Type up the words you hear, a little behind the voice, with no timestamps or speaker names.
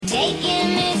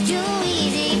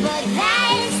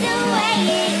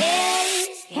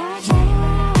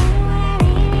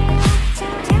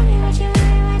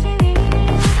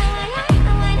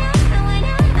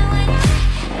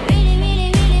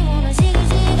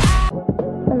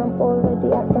and I'm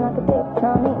already acting like a dick, know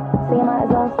what I mean? So you might as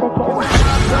well stick it.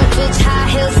 Rodriguez, high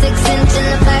heels, 6-inch in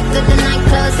the back of the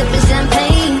nightclub, sipping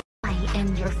champagne. I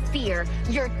am your fear,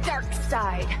 your dark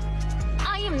side.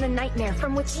 I am the nightmare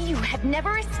from which you have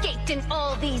never escaped in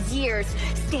all these years.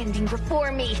 Standing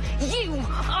before me, you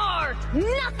are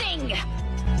nothing!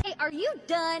 Hey, are you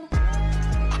done?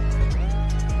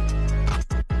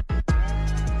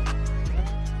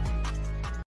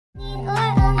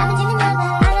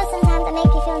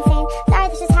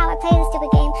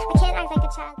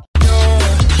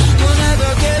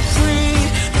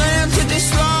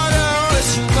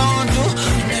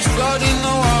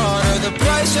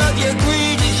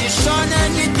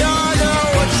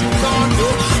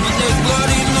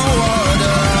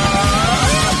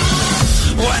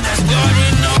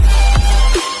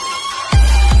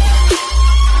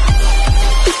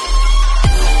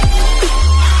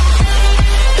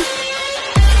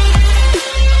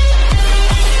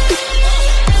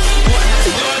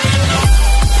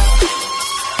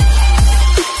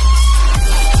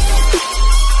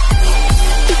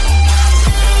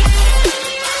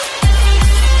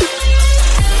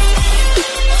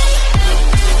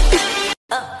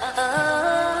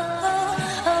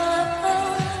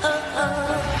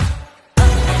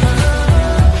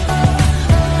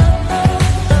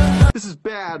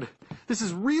 This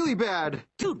is really bad.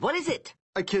 Dude, what is it?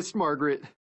 I kissed Margaret.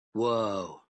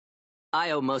 Whoa.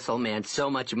 I owe Muscle Man so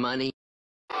much money.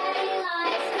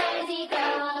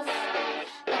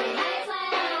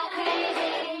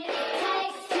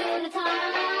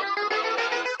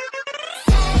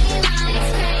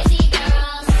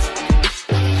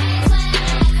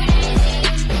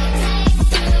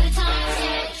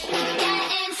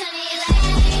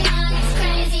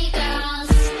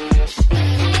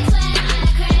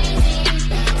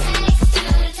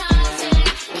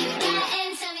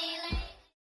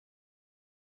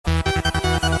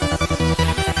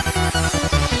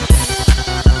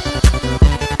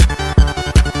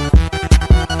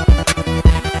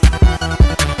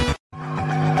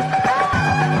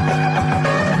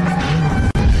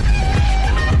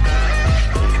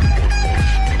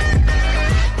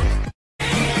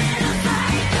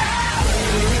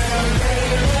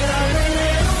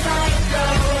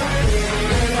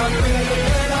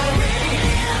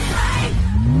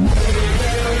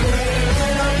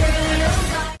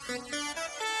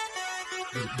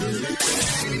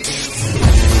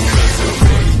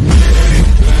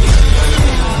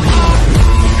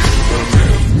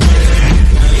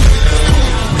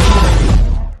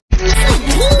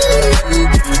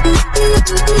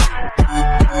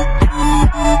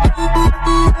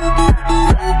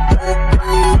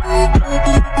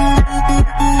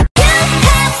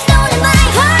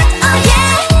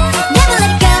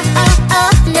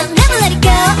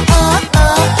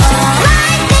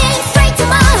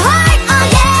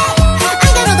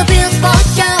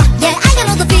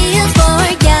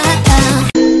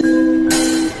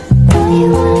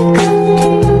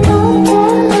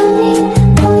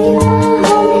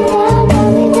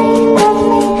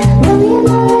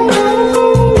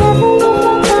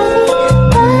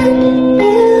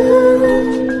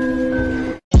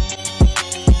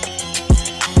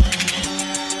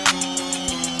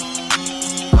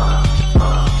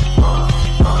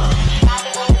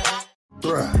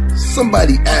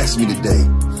 Somebody asked me today,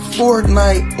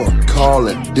 Fortnite or Call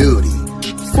of Duty?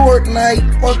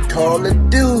 Fortnite or Call of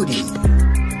Duty?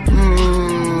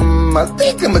 I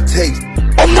think I'ma take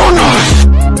Among Us!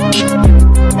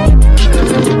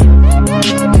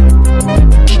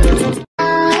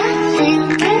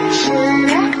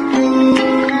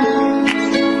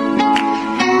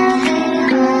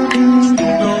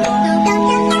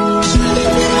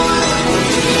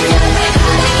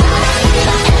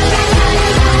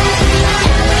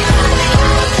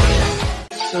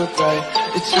 So bright,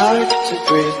 it's hard to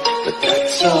breathe, but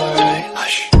that's alright.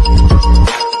 Hush.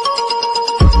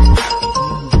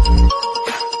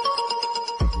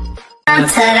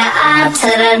 To the I, to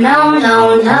the no,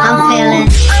 no, no. I'm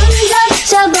feeling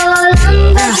untouchable,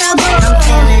 untouchable. I'm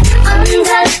feeling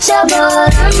untouchable,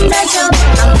 untouchable.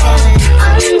 I'm feeling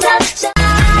untouchable.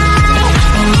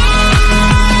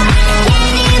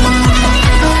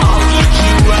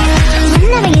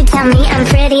 Whenever you tell me I'm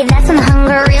pretty, that's when the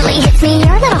hunger really hits me.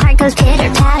 Your little heart goes pitter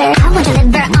patter. I want your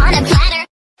liver on a platter.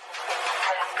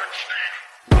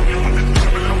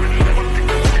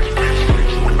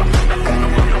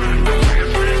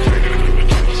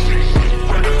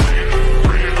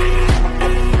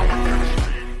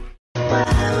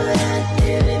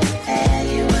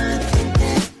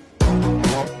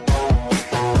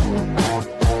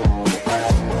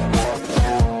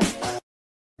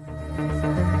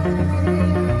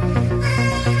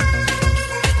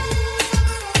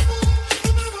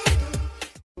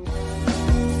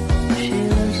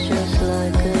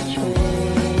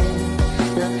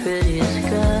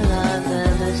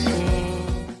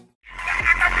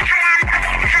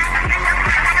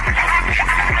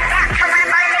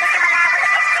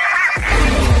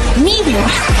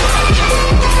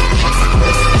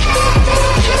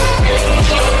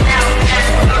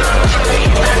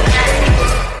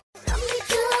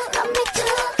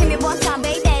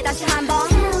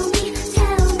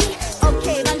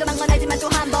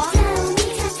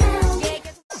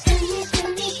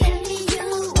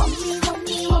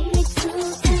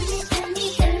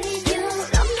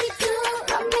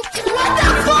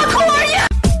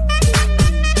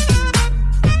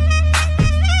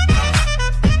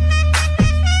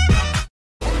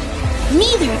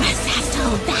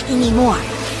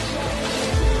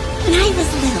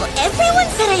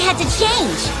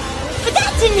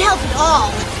 didn't help at all.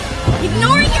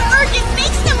 Ignoring your urges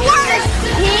makes them worse.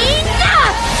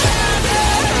 Enough!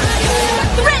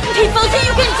 Threaten people so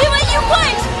you can do what you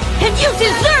want, and you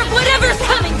deserve whatever's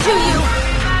coming to you.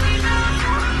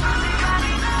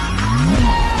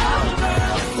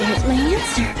 There's my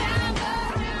answer.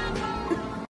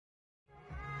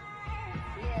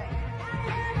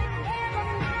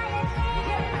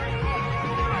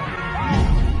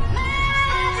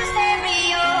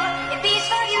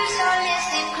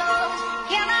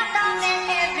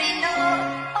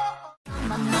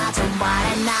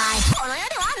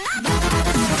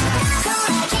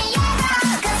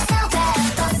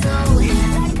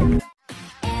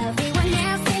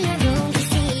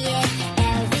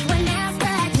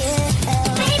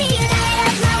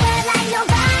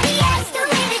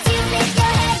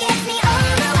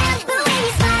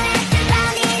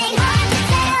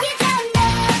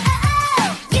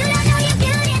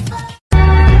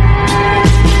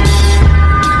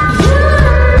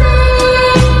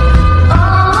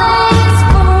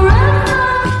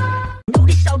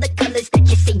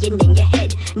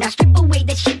 Now strip away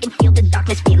the shit and feel the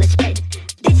darkness, feel it spread.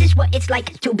 This is what it's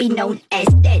like to be known as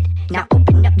dead. Now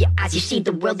open up your eyes, you see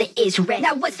the world that is red.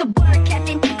 Now what's the word,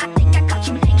 Captain?